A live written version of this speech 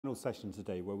Final session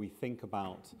today where we think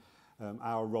about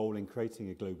our role in creating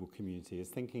a global community is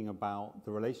thinking about the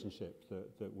relationship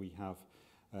that we have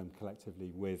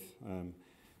collectively with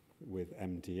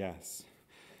MDS.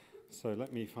 So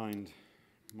let me find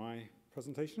my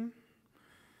presentation.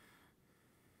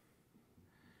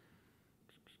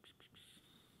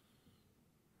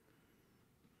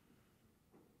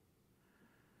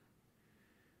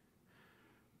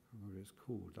 What is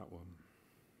called that one?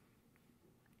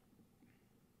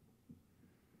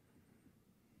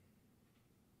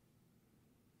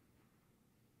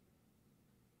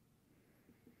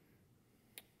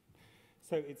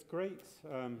 So it's great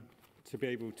to be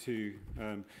able to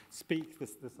speak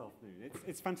this afternoon.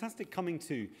 It's fantastic coming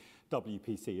to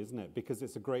WPC, isn't it? Because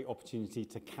it's a great opportunity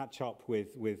to catch up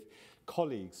with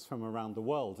colleagues from around the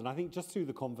world. And I think just through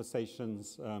the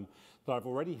conversations that I've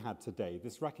already had today,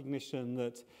 this recognition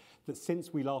that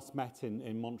since we last met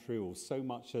in Montreal, so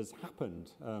much has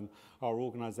happened. Our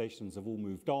organizations have all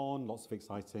moved on, lots of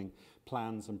exciting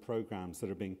plans and programs that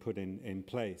are being put in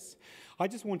place. I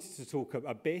just wanted to talk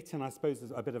a bit, and I suppose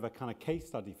a bit of a kind of case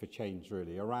study for change,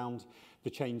 really, around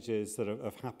the changes that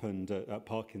have happened at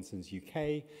Parkinson's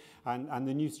UK and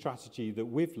the new strategy that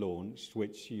we've launched,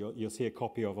 which you'll see a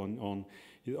copy of on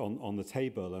the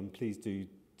table, and please do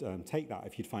take that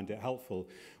if you'd find it helpful,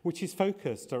 which is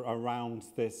focused around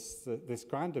this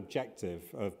grand objective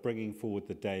of bringing forward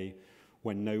the day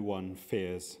when no one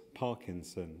fears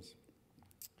Parkinson's.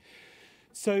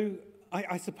 So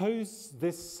I suppose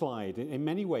this slide in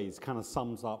many ways kind of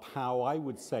sums up how I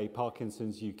would say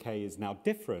Parkinson's UK is now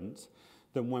different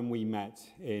than when we met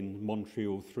in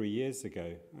Montreal 3 years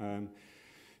ago.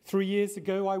 3 years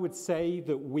ago, I would say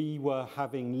that we were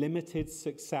having limited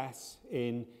success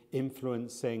in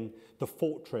influencing the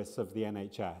fortress of the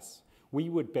NHS. We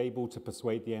would be able to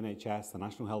persuade the NHS, the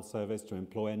National Health Service, to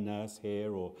employ a nurse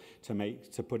here or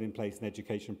to put in place an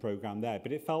education program there.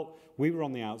 But it felt we were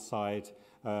on the outside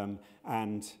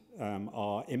and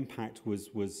our impact was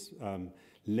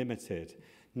limited.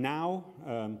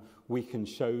 Now we can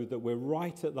show that we're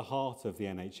right at the heart of the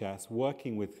NHS,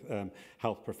 working with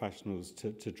health professionals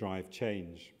to drive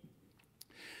change.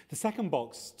 The second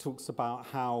box talks about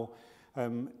how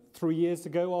 3 years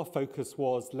ago our focus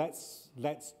was let's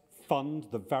fund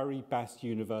the very best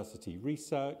university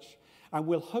research, and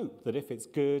we'll hope that if it's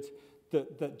good,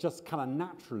 that just kind of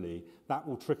naturally that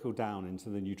will trickle down into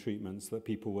the new treatments that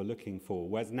people were looking for.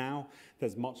 Whereas now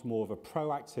there's much more of a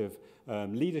proactive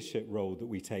leadership role that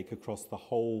we take across the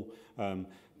whole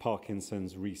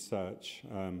Parkinson's research,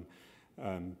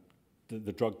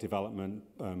 the drug development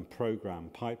program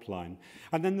pipeline.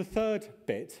 And then the third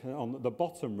bit on the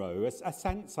bottom row, a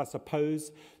sense, I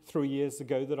suppose, 3 years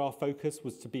ago that our focus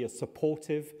was to be a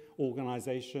supportive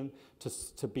organization,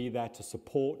 to be there to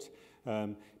support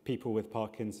people with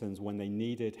Parkinson's when they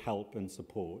needed help and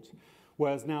support.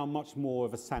 Whereas now much more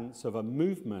of a sense of a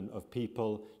movement of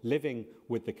people living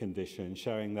with the condition,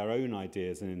 sharing their own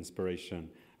ideas and inspiration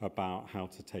about how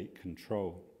to take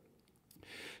control.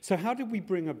 So how did we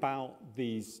bring about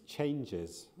these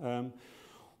changes?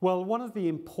 Well, one of the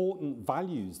important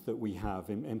values that we have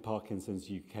in Parkinson's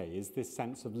UK is this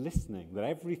sense of listening, that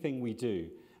everything we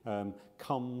do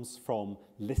comes from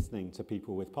listening to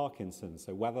people with Parkinson's.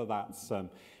 So whether that's,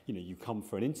 you come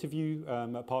for an interview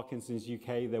at Parkinson's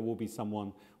UK, there will be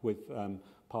someone with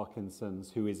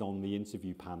Parkinson's who is on the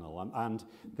interview panel. And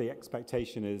the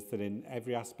expectation is that in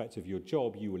every aspect of your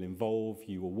job, you will involve,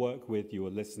 you will work with, you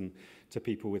will listen to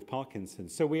people with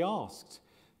Parkinson's. So we asked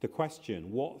the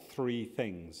question, what 3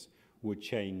 things would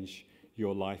change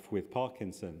your life with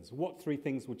Parkinson's? What 3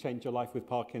 things would change your life with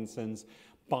Parkinson's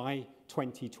by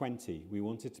 2020? We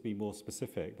wanted to be more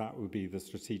specific. That would be the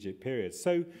strategic period.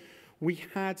 So we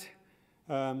had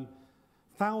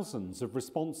thousands of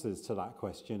responses to that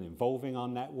question involving our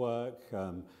network,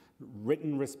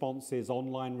 written responses,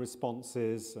 online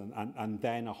responses, and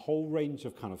then a whole range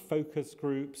of kind of focus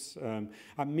groups and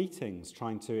meetings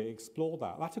trying to explore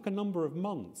that. That took a number of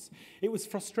months. It was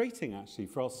frustrating, actually,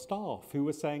 for our staff who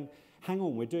were saying, hang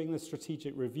on, we're doing this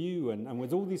strategic review, and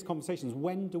with all these conversations,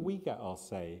 when do we get our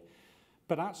say?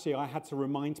 But actually, I had to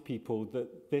remind people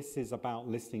that this is about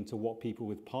listening to what people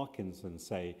with Parkinson's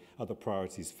say are the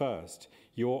priorities first.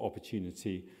 Your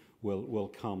opportunity will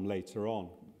come later on.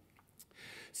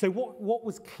 So what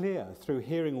was clear through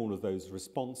hearing all of those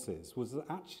responses was that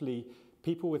actually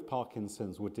people with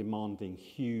Parkinson's were demanding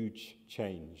huge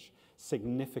change,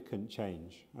 significant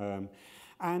change.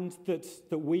 And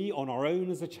that we, on our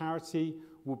own as a charity,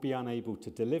 would be unable to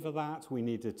deliver that. We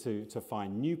needed to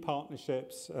find new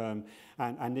partnerships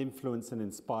and influence and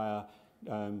inspire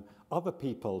other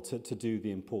people to do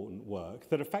the important work,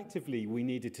 that effectively we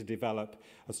needed to develop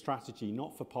a strategy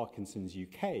not for Parkinson's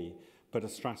UK, but a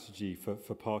strategy for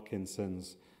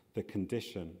Parkinson's, the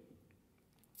condition.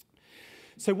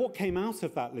 So what came out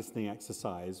of that listening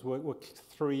exercise were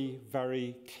three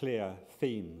very clear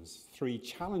themes, three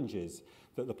challenges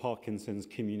that the Parkinson's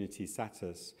community set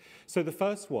us. So the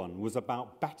first one was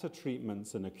about better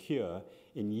treatments and a cure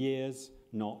in years,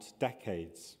 not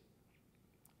decades.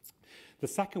 The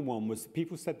second one was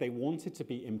people said they wanted to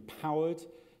be empowered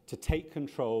to take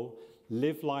control,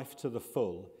 live life to the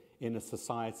full in a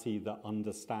society that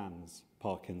understands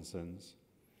Parkinson's.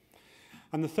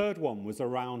 And the third one was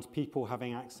around people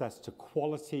having access to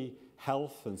quality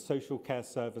health and social care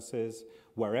services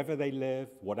wherever they live,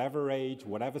 whatever age,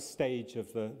 whatever stage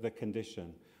of the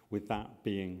condition, with that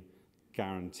being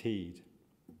guaranteed.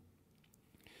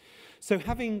 So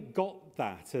having got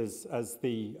that as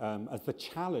the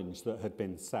challenge that had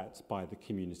been set by the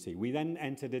community, we then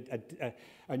entered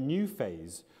a new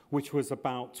phase, which was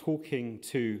about talking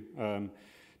to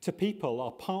people,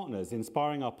 our partners,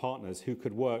 inspiring our partners who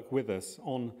could work with us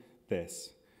on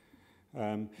this.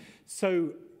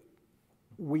 So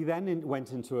we then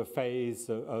went into a phase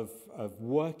of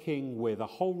working with a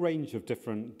whole range of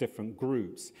different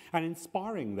groups and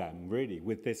inspiring them, really,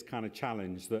 with this kind of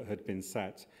challenge that had been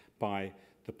set by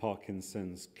the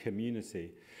Parkinson's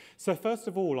community. So first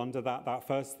of all, under that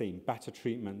first theme, better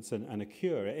treatments and a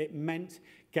cure, it meant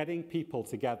getting people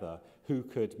together who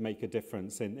could make a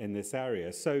difference in this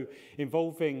area. So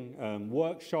involving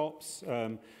workshops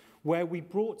where we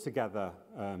brought together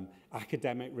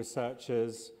academic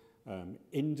researchers,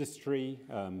 industry,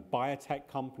 biotech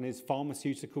companies,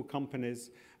 pharmaceutical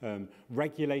companies,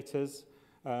 regulators,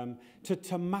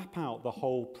 to map out the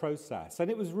whole process. And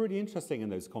it was really interesting in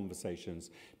those conversations.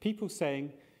 People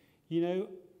saying, you know,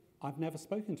 I've never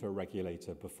spoken to a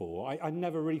regulator before. I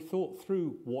never really thought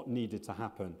through what needed to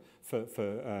happen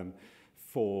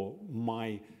for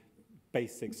my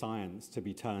basic science to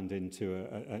be turned into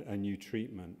a new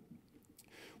treatment.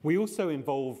 We also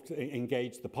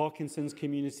engaged the Parkinson's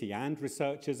community and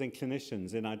researchers and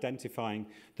clinicians in identifying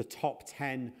the top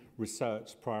 10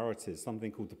 research priorities,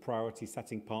 something called the Priority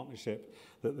Setting Partnership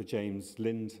that the James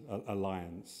Lind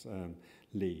Alliance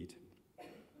lead.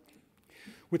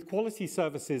 With quality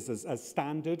services as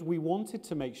standard, we wanted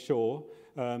to make sure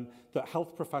that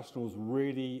health professionals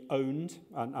really owned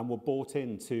and were bought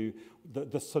into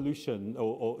the solution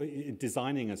or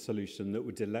designing a solution that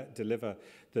would deliver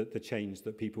the change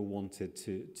that people wanted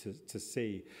to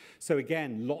see. So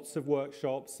again, lots of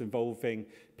workshops involving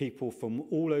people from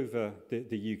all over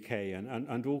the UK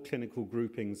and all clinical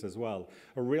groupings as well.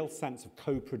 A real sense of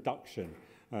co-production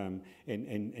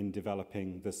in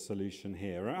developing this solution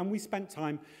here. And we spent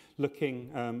time looking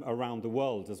around the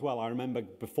world as well. I remember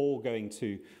before going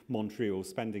to Montreal,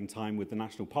 spending time with the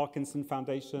National Parkinson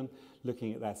Foundation,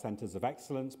 looking at their Centres of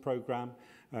Excellence program,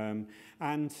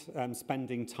 and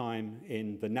spending time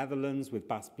in the Netherlands with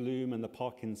Bas Bloem and the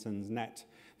Parkinson's Net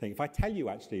thing. If I tell you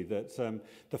actually that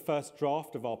the first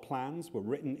draft of our plans were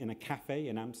written in a cafe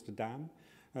in Amsterdam,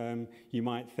 you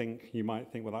might think,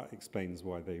 well, that explains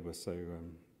why they were so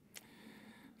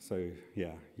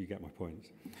yeah, you get my point.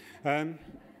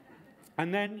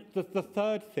 And then the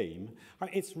third theme,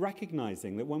 it's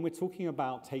recognizing that when we're talking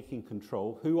about taking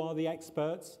control, who are the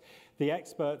experts? The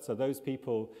experts are those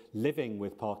people living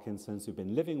with Parkinson's, who've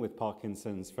been living with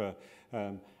Parkinson's for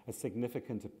a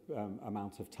significant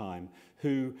amount of time,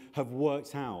 who have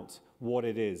worked out what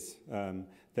it is,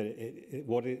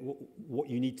 what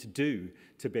you need to do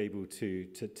to be able to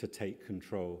take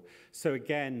control. So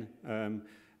again,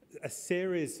 a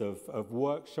series of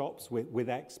workshops with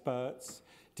experts,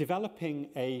 developing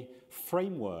a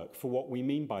framework for what we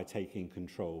mean by taking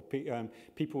control.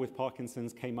 People with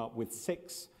Parkinson's came up with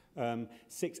six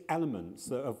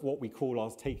elements of what we call our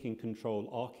taking control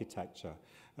architecture.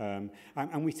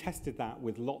 And we tested that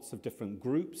with lots of different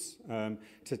groups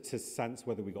to sense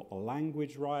whether we got the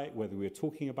language right, whether we were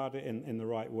talking about it in the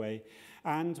right way,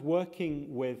 and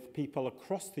working with people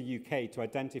across the UK to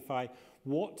identify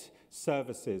what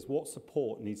services, what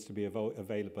support needs to be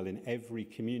available in every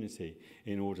community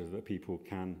in order that people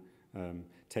can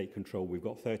take control. We've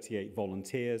got 38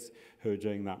 volunteers who are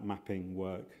doing that mapping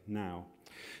work now.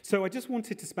 So I just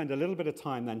wanted to spend a little bit of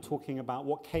time then talking about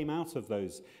what came out of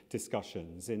those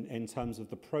discussions in terms of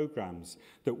the programs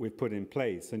that we've put in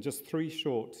place, and just 3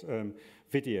 short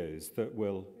videos that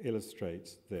will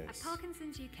illustrate this. At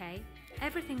Parkinson's UK,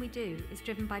 everything we do is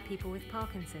driven by people with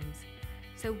Parkinson's.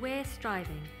 So we're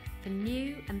striving for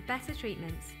new and better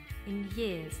treatments in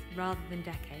years rather than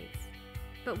decades.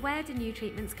 But where do new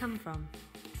treatments come from?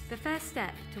 The first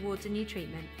step towards a new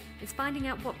treatment is finding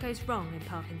out what goes wrong in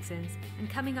Parkinson's and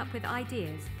coming up with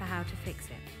ideas for how to fix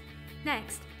it.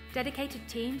 Next, dedicated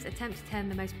teams attempt to turn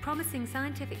the most promising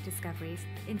scientific discoveries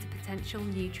into potential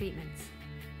new treatments.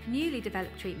 Newly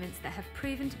developed treatments that have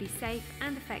proven to be safe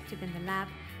and effective in the lab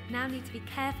now need to be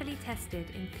carefully tested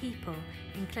in people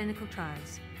in clinical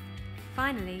trials.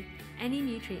 Finally, any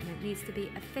new treatment needs to be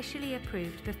officially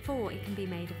approved before it can be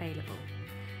made available.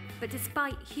 But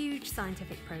despite huge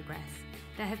scientific progress,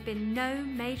 there have been no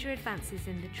major advances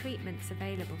in the treatments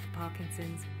available for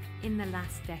Parkinson's in the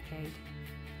last decade.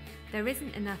 There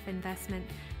isn't enough investment,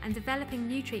 and developing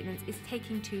new treatments is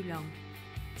taking too long.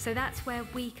 So that's where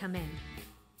we come in.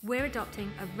 We're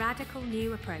adopting a radical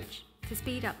new approach to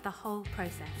speed up the whole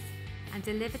process and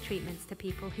deliver treatments to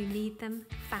people who need them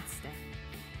faster.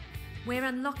 We're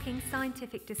unlocking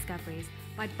scientific discoveries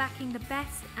by backing the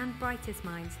best and brightest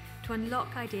minds to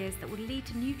unlock ideas that will lead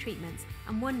to new treatments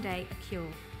and one day a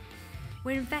cure.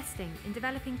 We're investing in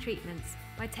developing treatments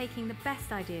by taking the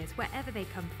best ideas wherever they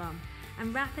come from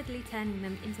and rapidly turning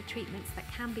them into treatments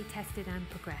that can be tested and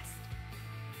progressed.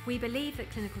 We believe that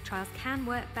clinical trials can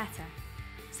work better,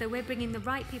 so we're bringing the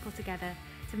right people together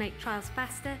to make trials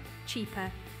faster,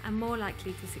 cheaper, and more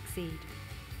likely to succeed.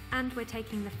 And we're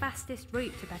taking the fastest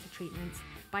route to better treatments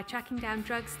by tracking down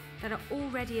drugs that are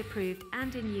already approved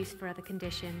and in use for other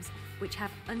conditions which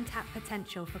have untapped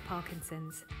potential for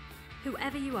Parkinson's.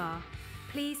 Whoever you are,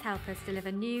 please help us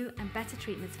deliver new and better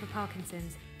treatments for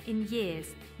Parkinson's in years,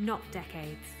 not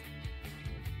decades.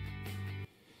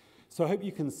 So I hope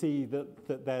you can see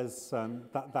that there's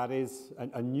that is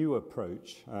a new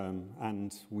approach,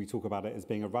 and we talk about it as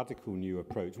being a radical new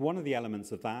approach. One of the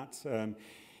elements of that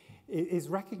is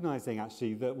recognizing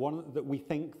actually that we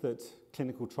think that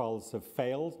clinical trials have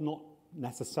failed, not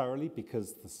necessarily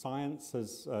because the science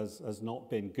has not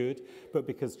been good, but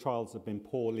because trials have been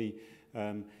poorly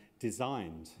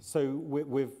designed. So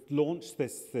we've launched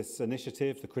this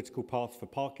initiative, the Critical Path for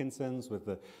Parkinson's, with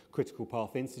the Critical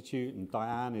Path Institute, and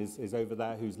Diane is over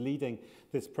there who's leading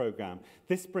this program.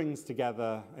 This brings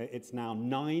together, it's now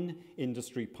 9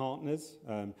 industry partners,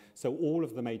 so all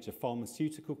of the major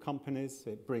pharmaceutical companies.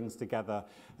 It brings together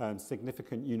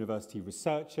significant university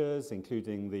researchers,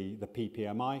 including the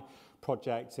PPMI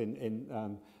project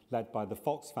led by the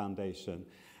Fox Foundation.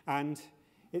 And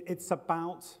it's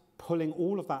about pulling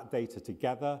all of that data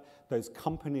together, those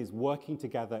companies working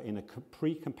together in a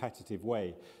pre-competitive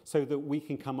way so that we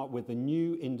can come up with a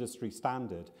new industry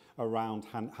standard around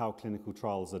how clinical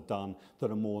trials are done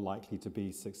that are more likely to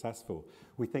be successful.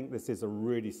 We think this is a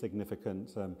really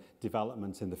significant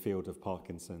development in the field of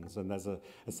Parkinson's, and there's a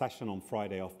session on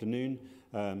Friday afternoon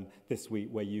this week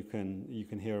where you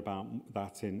can hear about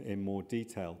that in more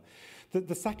detail.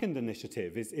 The second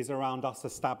initiative is around us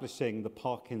establishing the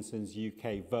Parkinson's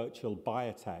UK virtual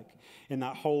biotech in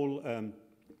that whole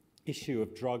issue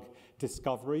of drug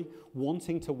discovery,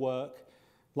 wanting to work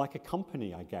like a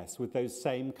company, I guess, with those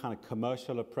same kind of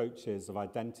commercial approaches of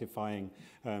identifying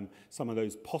some of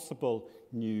those possible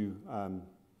new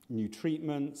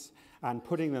treatments and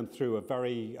putting them through a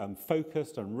very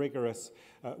focused and rigorous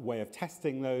way of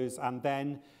testing those, and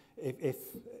then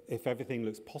if everything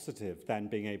looks positive, then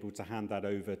being able to hand that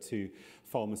over to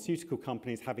pharmaceutical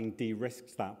companies, having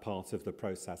de-risked that part of the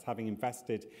process, having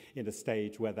invested in a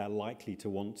stage where they're likely to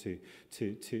want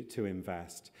to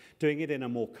invest. Doing it in a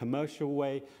more commercial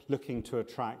way, looking to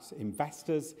attract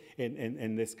investors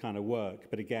in this kind of work,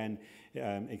 but again,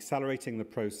 accelerating the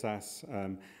process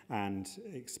and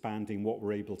expanding what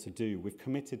we're able to do. We've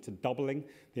committed to doubling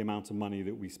the amount of money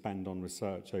that we spend on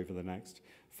research over the next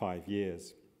 5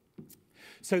 years.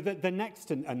 So the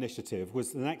next initiative,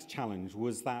 the next challenge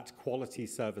was that quality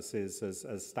services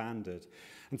as standard.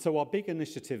 And so our big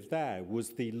initiative there was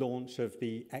the launch of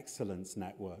the Excellence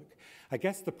Network. I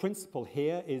guess the principle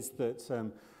here is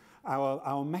that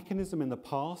our mechanism in the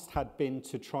past had been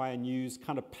to try and use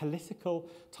kind of political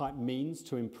type means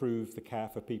to improve the care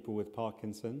for people with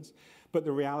Parkinson's. But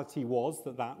the reality was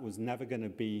that was never going to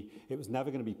be, it was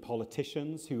never going to be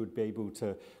politicians who would be able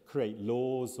to create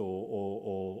laws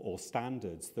or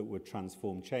standards that would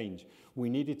transform change. We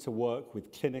needed to work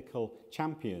with clinical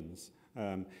champions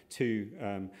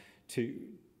to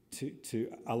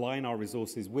align our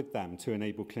resources with them to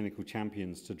enable clinical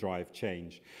champions to drive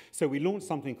change. So we launched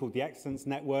something called the Excellence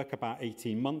Network about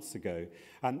 18 months ago,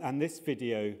 and this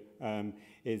video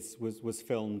was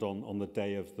filmed on the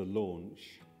day of the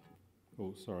launch.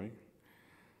 Oh, sorry.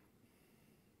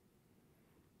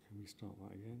 Can we start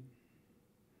that again?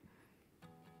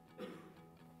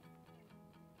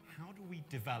 How do we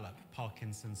develop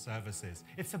Parkinson's services?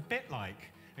 It's a bit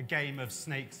like a game of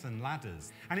snakes and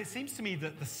ladders. And it seems to me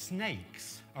that the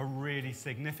snakes are really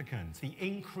significant. The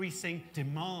increasing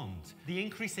demand, the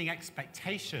increasing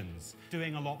expectations,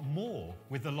 doing a lot more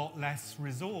with a lot less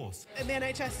resource. In the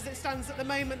NHS as it stands at the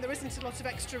moment, there isn't a lot of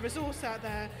extra resource out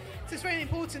there. So it's really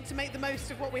important to make the most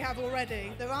of what we have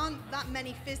already. There aren't that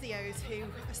many physios who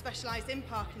are specialised in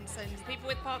Parkinson's. People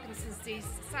with Parkinson's disease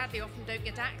sadly often don't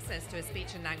get access to a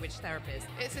speech and language therapist.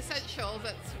 It's essential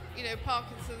that,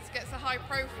 Parkinson's gets a high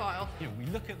profile. We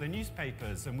look at the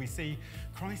newspapers and we see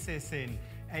crisis in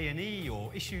A&E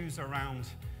or issues around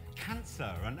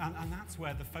cancer, and that's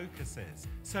where the focus is.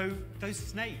 So those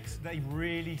snakes, they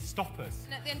really stop us.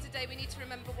 And at the end of the day, we need to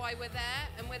remember why we're there,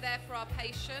 and we're there for our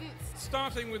patients.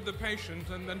 Starting with the patient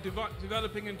and then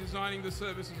developing and designing the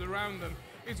services around them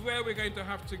is where we're going to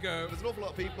have to go. There's an awful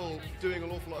lot of people doing an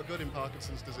awful lot of good in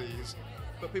Parkinson's disease,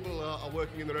 but people are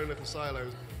working in their own little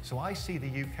silos. So I see the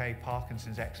UK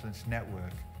Parkinson's Excellence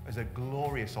Network as a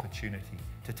glorious opportunity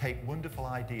to take wonderful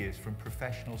ideas from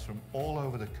professionals from all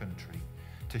over the country,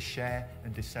 to share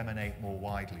and disseminate more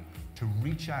widely, to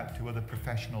reach out to other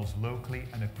professionals locally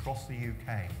and across the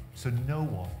UK, so no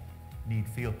one need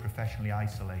feel professionally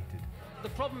isolated. The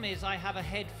problem is I have a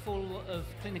head full of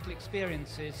clinical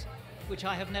experiences which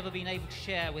I have never been able to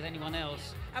share with anyone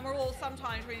else. And we're all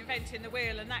sometimes reinventing the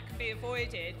wheel, and that can be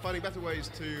avoided. Finding better ways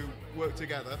to work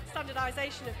together.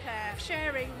 Standardisation of care,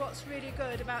 sharing what's really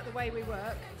good about the way we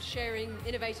work, Sharing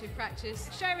innovative practice.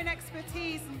 sharing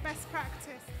expertise and best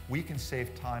practice. We can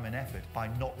save time and effort by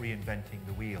not reinventing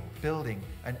the wheel, building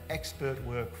an expert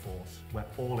workforce. We're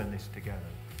all in this together.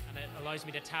 And it allows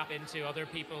me to tap into other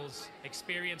people's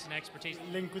experience and expertise.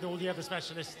 Link with all the other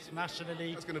specialists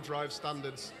nationally. That's going to drive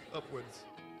standards upwards.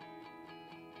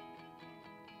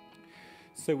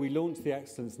 So we launched the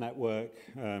Excellence Network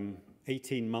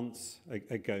 18 months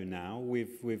ago now.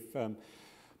 We've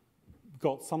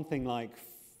got something like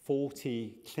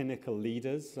 40 clinical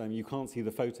leaders. You can't see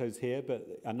the photos here, but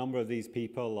a number of these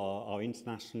people are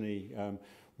internationally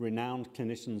renowned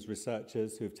clinicians,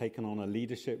 researchers who have taken on a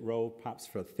leadership role, perhaps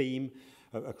for a theme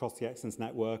across the Excellence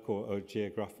Network or a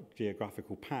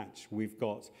geographical patch. We've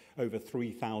got over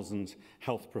 3,000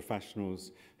 health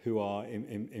professionals who are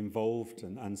involved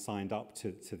and signed up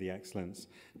to the Excellence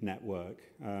Network.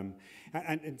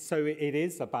 And so it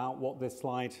is about what this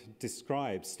slide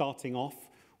describes, starting off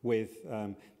with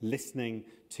listening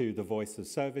to the voice of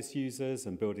service users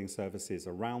and building services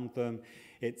around them.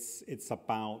 It's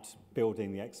about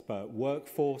building the expert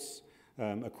workforce,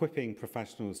 equipping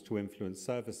professionals to influence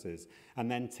services,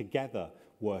 and then together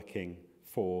working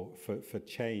for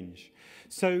change.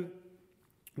 So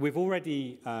we've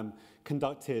already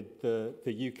conducted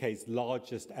the UK's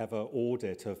largest ever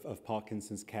audit of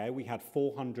Parkinson's care. We had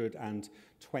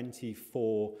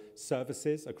 424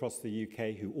 services across the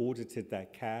UK who audited their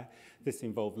care. This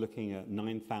involved looking at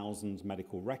 9,000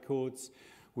 medical records.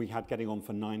 We had getting on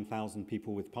for 9,000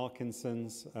 people with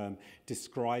Parkinson's,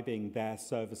 describing their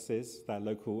services, their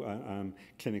local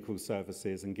clinical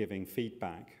services, and giving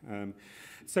feedback.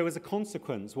 So as a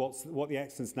consequence, what the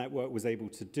Excellence Network was able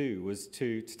to do was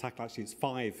to tackle actually its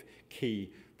 5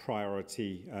 key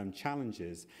priority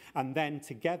challenges, and then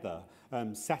together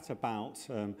set about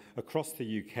across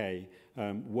the UK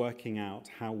working out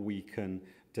how we can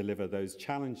deliver those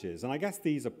challenges. And I guess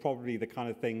these are probably the kind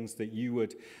of things that you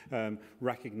would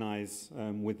recognize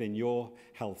within your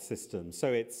health system.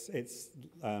 So it's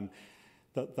the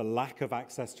lack of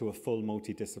access to a full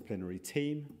multidisciplinary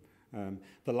team,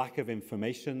 the lack of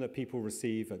information that people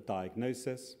receive at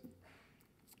diagnosis,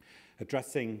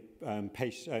 addressing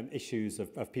issues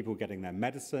of people getting their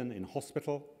medicine in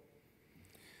hospital,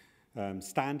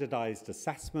 standardized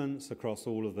assessments across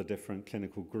all of the different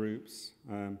clinical groups,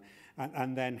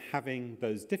 and then having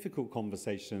those difficult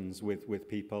conversations with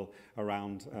people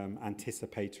around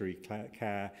anticipatory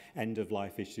care,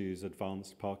 end-of-life issues,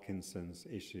 advanced Parkinson's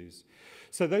issues.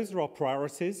 So those are our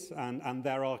priorities, and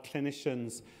there are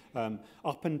clinicians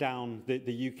up and down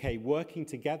the UK working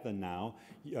together now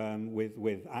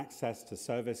with access to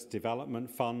service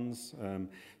development funds,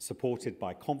 supported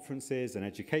by conferences and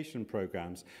education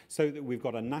programs, so that we've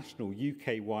got a national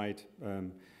UK-wide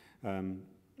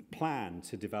plan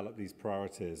to develop these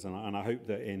priorities. And I hope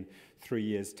that in 3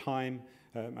 years' time,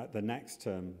 at the next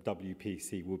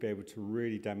WPC, we'll be able to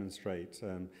really demonstrate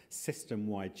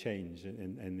system-wide change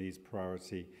in these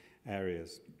priority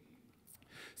areas.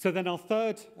 So then our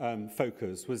third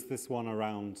focus was this one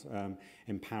around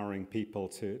empowering people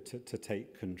to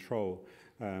take control.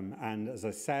 And as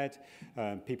I said,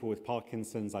 people with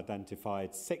Parkinson's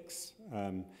identified 6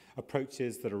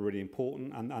 approaches that are really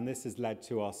important, and this has led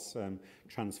to us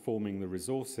transforming the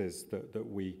resources that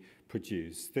we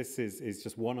produce. This is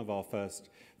just one of our first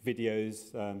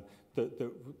videos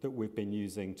that we've been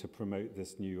using to promote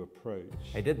this new approach.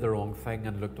 I did the wrong thing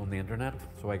and looked on the internet,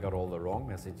 so I got all the wrong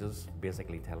messages,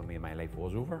 basically telling me my life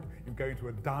was over. You go into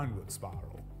a downward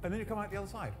spiral, and then you come out the other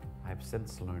side. I've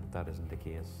since learned that isn't the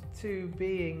case. To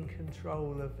be in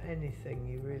control of anything,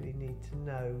 you really need to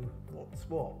know what's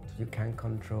what. You can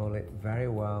control it very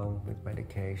well with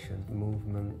medication,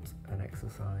 movement and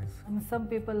exercise. And some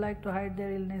people like to hide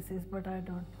their illnesses, but I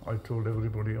don't. I told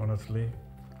everybody honestly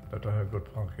that I have got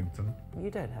Parkinson.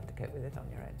 You don't have to cope with it on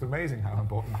your own. It's amazing how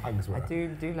important hugs were. I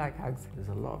do like hugs. There's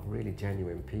a lot of really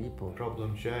genuine people.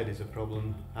 Problem shared is a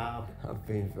problem halved. I've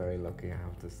been very lucky, I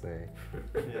have to say.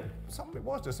 Yeah. Some of it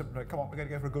was just simply, come on, we're going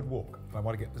to go for a good walk. I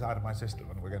want to get this out of my system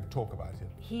and we're going to talk about it.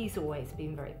 He's always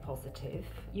been very positive.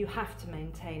 You have to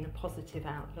maintain a positive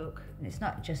outlook. It's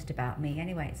not just about me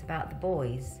anyway, it's about the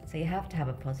boys. So you have to have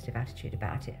a positive attitude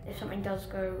about it. If something does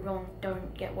go wrong,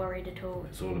 don't get worried at all.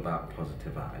 It's all about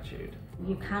positive attitude.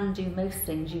 You can do most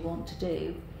things you want to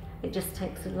do. It just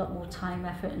takes a lot more time,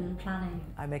 effort and planning.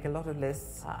 I make a lot of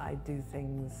lists. I do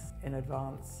things in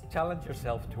advance. Challenge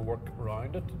yourself to work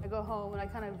around it. I go home and I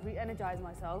kind of re-energise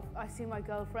myself. I see my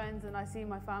girlfriends and I see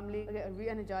my family. I get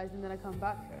re-energised and then I come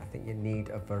back. I think you need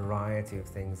a variety of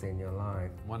things in your life.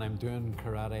 When I'm doing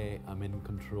karate, I'm in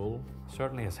control.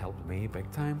 Certainly has helped me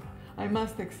big time. I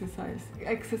must exercise.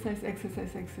 Exercise,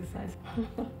 exercise, exercise.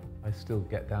 I still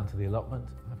get down to the allotment.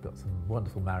 I've got some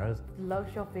wonderful marrows. Love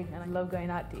shopping and I love going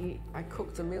out to eat. I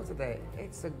cooked a meal today.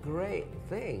 It's a great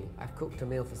thing. I've cooked a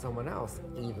meal for someone else,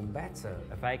 even better.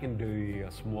 If I can do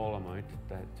a small amount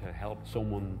to help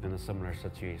someone in a similar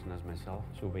situation as myself,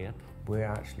 so be it. We're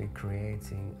actually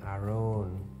creating our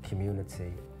own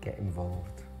community. Get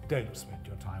involved. Don't spend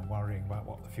your time worrying about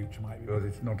what the future might be. Because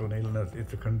it's not an illness,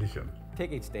 it's a condition.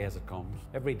 Take each day as it comes.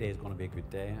 Every day is going to be a good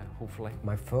day, hopefully.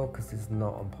 My focus is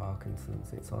not on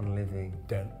Parkinson's, it's on living.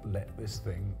 Don't let this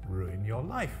thing ruin your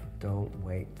life. Don't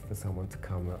wait for someone to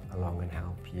come along and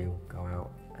help you. Go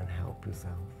out and help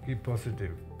yourself. Keep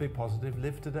positive. Be positive,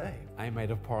 live today. I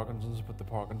might have Parkinson's, but the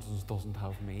Parkinson's doesn't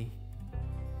have me.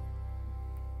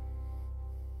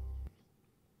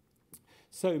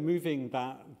 So moving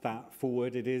that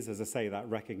forward, it is, as I say, that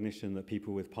recognition that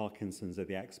people with Parkinson's are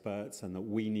the experts and that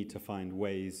we need to find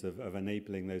ways of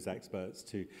enabling those experts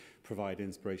to provide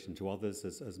inspiration to others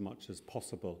as much as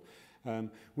possible.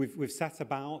 We've set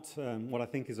about what I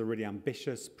think is a really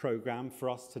ambitious program for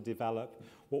us to develop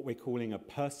what we're calling a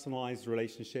personalised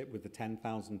relationship with the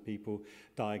 10,000 people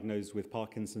diagnosed with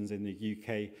Parkinson's in the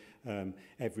UK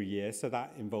every year. So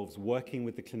that involves working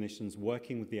with the clinicians,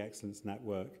 working with the Excellence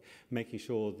Network, making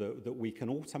sure that we can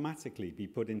automatically be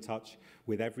put in touch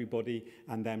with everybody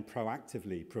and then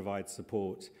proactively provide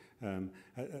support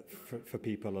for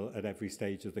people at every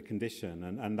stage of the condition.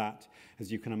 And that,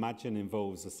 as you can imagine,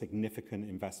 involves a significant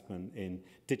investment in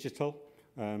digital.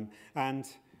 And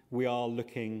we are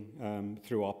looking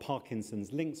through our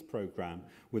Parkinson's Links program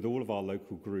with all of our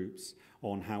local groups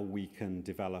on how we can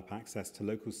develop access to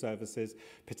local services,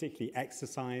 particularly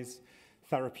exercise,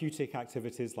 therapeutic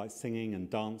activities like singing and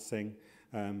dancing,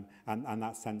 and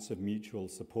that sense of mutual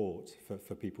support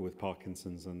for people with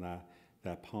Parkinson's and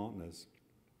their partners.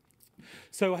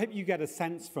 So I hope you get a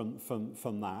sense from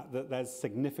that there's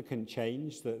significant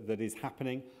change that is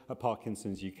happening at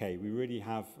Parkinson's UK. We really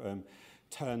have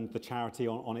turned the charity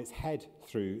on its head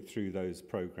through those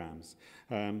programs.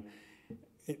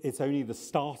 It's only the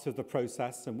start of the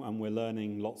process, and we're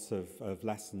learning lots of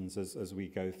lessons as we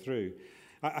go through.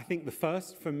 I think the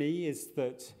first for me is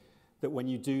that when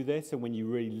you do this and when you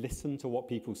really listen to what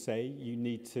people say, you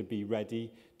need to be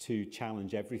ready to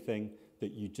challenge everything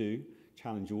that you do,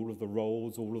 challenge all of the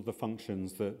roles, all of the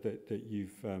functions that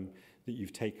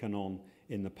you've taken on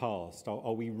in the past.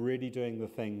 Are we really doing the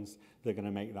things that are going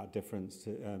to make that difference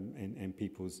in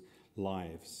people's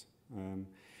lives? I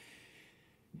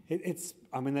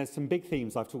mean, there's some big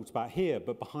themes I've talked about here,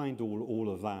 but behind all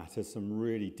of that is some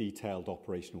really detailed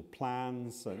operational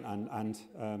plans and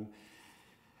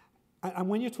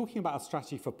when you're talking about a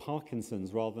strategy for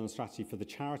Parkinson's rather than a strategy for the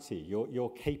charity,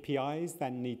 your KPIs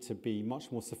then need to be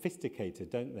much more sophisticated,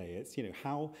 don't they? It's, you know,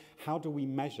 how do we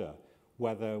measure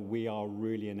whether we are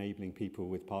really enabling people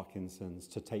with Parkinson's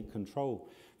to take control,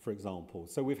 for example?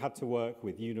 So we've had to work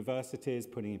with universities,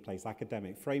 putting in place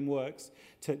academic frameworks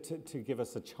to give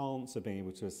us a chance of being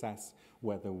able to assess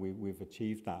whether we've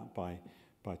achieved that by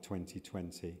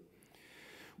 2020.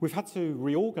 We've had to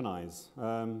reorganise.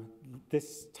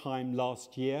 This time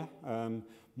last year,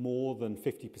 more than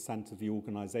 50% of the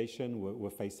organisation were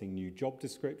facing new job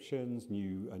descriptions, a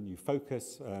new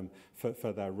focus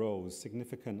for their roles,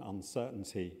 significant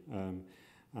uncertainty,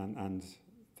 and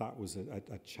that was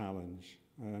a challenge.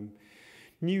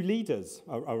 New leaders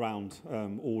around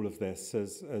all of this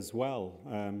as well.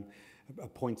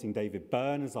 Appointing David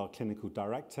Byrne as our clinical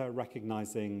director,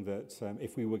 recognising that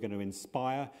if we were going to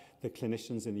inspire the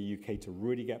clinicians in the UK to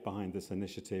really get behind this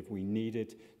initiative, we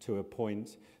needed to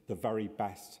appoint the very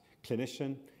best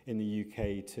clinician in the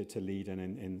UK to lead and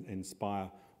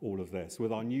inspire all of this.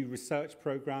 With our new research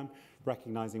programme,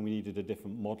 recognising we needed a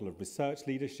different model of research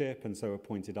leadership, and so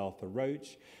appointed Arthur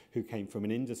Roach, who came from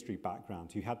an industry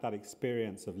background, who had that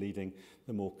experience of leading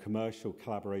the more commercial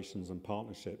collaborations and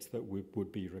partnerships that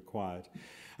would be required.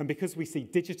 And because we see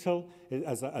digital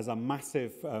as a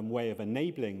massive way of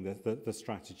enabling the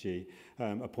strategy,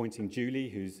 appointing Julie,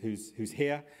 who's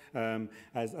here,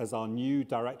 as our new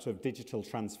Director of Digital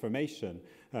Transformation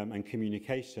and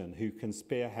Communication, who can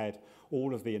spearhead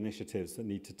all of the initiatives that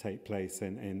need to take place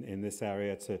in this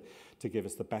area to give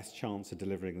us the best chance of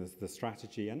delivering the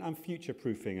strategy and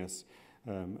future-proofing us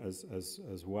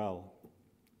as well.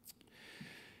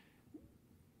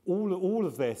 All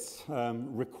of this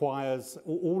requires,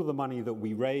 all of the money that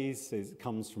we raise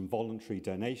comes from voluntary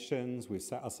donations. We've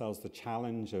set ourselves the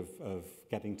challenge of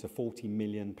getting to £40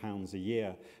 million a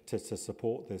year to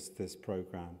support this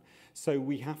programme. So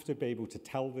we have to be able to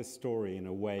tell this story in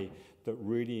a way that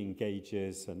really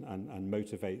engages and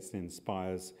motivates and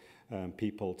inspires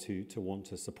people to want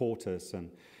to support us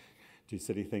and do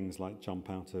silly things like jump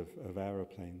out of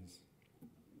aeroplanes.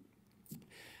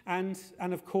 And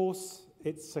of course,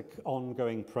 it's an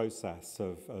ongoing process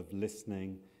of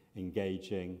listening,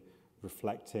 engaging,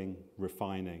 reflecting,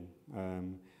 refining.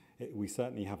 We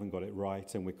certainly haven't got it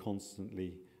right, and we're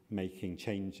constantly making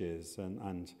changes,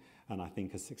 and I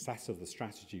think a success of the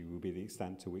strategy will be the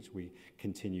extent to which we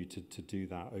continue to do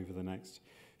that over the next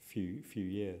few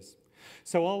years.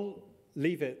 So I'll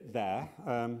leave it there.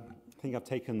 I think I've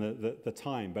taken the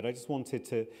time, but I just wanted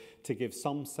to give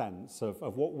some sense of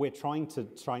what we're trying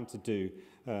to do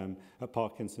at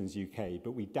Parkinson's UK,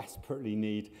 but we desperately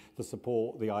need the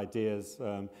support, the ideas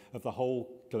of the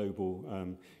whole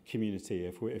global community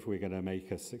if we're going to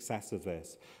make a success of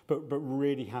this. But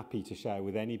really happy to share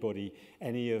with anybody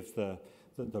any of the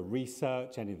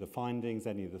research, any of the findings,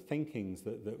 any of the thinkings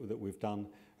that we've done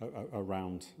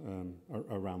around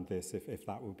this, if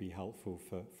that would be helpful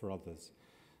for others.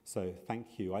 So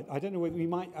thank you. I don't know whether we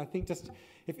might, I think just,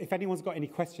 if anyone's got any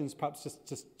questions, perhaps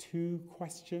just 2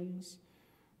 questions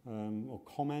or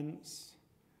comments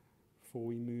before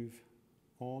we move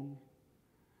on.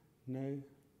 No?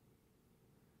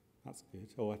 That's good.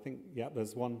 Oh, I think, yeah,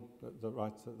 there's one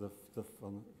right at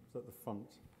the front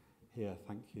here.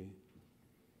 Thank you.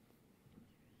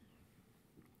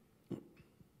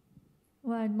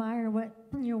 Well, I admire what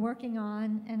you're working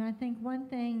on, and I think one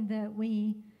thing that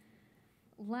we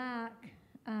lack,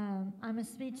 I'm a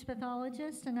speech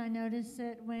pathologist, and I notice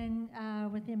it when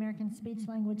with the American Speech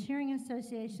Language Hearing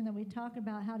Association that we talk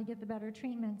about how to get the better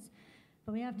treatments,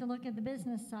 but we have to look at the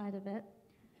business side of it.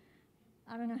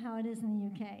 I don't know how it is in the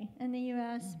UK, in the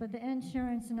US, but the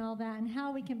insurance and all that, and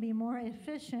how we can be more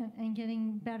efficient in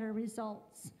getting better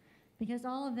results, because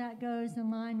all of that goes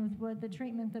in line with what the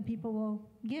treatment that people will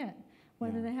get,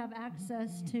 whether they have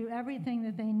access to everything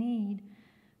that they need.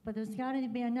 But there's got to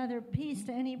be another piece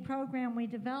to any program we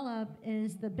develop,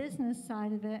 is the business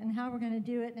side of it and how we're going to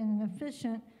do it in an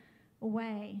efficient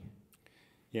way.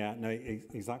 Yeah, no,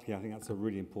 exactly. I think that's a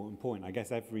really important point. I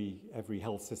guess every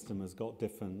health system has got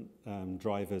different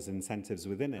drivers, incentives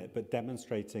within it, but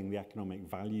demonstrating the economic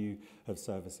value of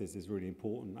services is really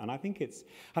important. And I think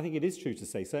it is true to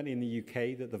say, certainly in the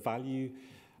UK, that the value,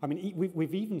 I mean,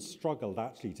 we've even struggled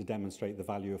actually to demonstrate the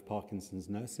value of Parkinson's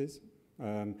nurses.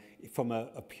 From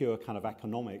a pure kind of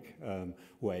economic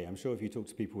way. I'm sure if you talk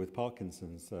to people with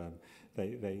Parkinson's,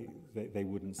 they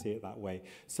wouldn't see it that way.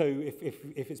 So if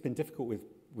it's been difficult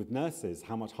with nurses,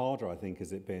 how much harder, I think,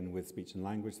 has it been with speech and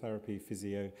language therapy,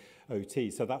 physio,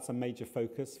 OT? So that's a major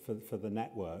focus for the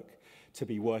network, to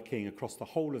be working across the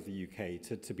whole of the UK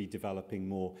to be developing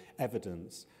more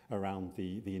evidence around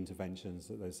the interventions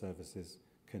that those services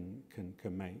can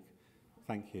make.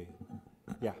 Thank you.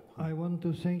 Yeah. I want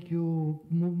to thank you,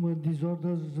 Movement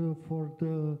Disorders, for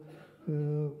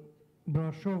the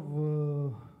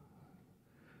Brashov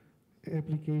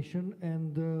application,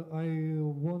 and I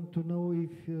want to know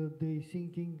if they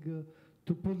thinking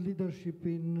to put leadership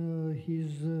in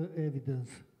his evidence.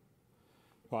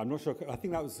 Well, I'm not sure. I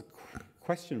think that was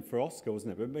question for Oscar,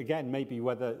 wasn't it? But again, maybe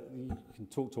whether you can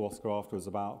talk to Oscar afterwards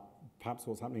about perhaps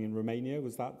what's happening in Romania.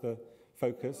 Was that the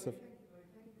focus of?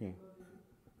 Yeah.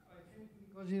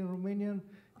 Because in Romanian,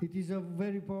 it is a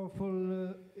very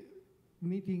powerful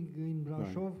meeting in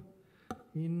Brașov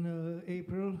in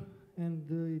April, and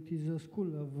it is a school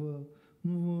of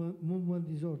movement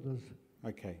disorders.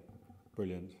 Okay,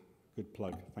 brilliant. Good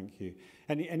plug. Thank you.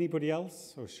 Anybody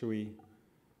else, or should we?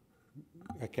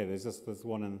 Okay, there's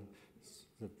one in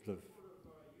the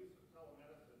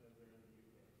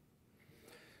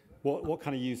What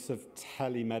kind of use of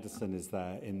telemedicine is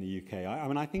there in the UK? I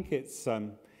mean, I think it's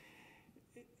an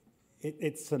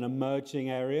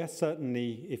emerging area.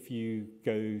 Certainly, if you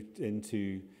go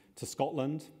to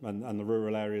Scotland and the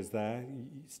rural areas there,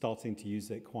 starting to use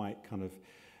it quite kind of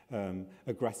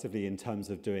aggressively in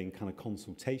terms of doing kind of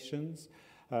consultations.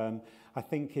 I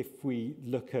think if we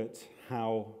look at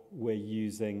how we're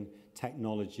using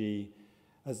technology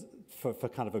as for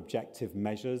kind of objective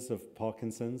measures of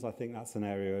Parkinson's, I think that's an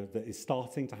area that is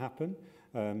starting to happen.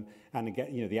 And again,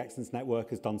 you know, the Excellence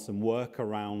Network has done some work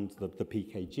around the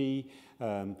PKG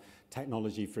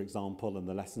technology, for example, and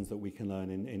the lessons that we can learn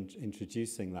in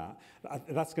introducing that.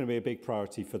 That's going to be a big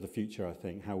priority for the future, I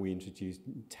think, how we introduce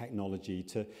technology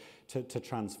to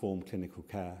transform clinical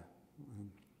care.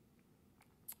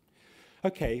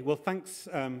 Okay, well, thanks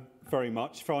very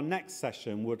much. For our next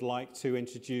session, we'd like to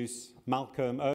introduce Malcolm